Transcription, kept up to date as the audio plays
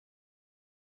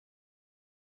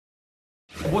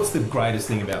What's the greatest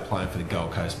thing about playing for the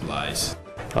Gold Coast Blaze?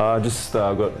 I've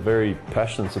got very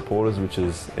passionate supporters, which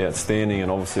is outstanding,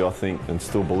 and obviously I think and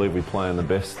still believe we play in the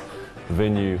best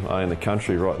venue in the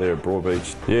country right there at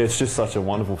Broadbeach. Yeah, it's just such a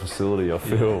wonderful facility.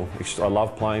 I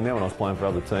love playing there when I was playing for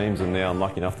other teams, and now I'm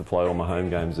lucky enough to play all my home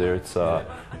games there. It's a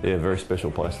very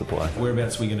special place to play.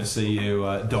 Whereabouts are we going to see you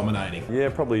dominating? Yeah,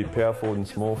 probably power forward and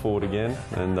small forward again,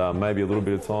 and maybe a little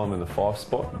bit of time in the 5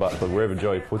 spot, but wherever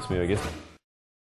Joey puts me, I guess.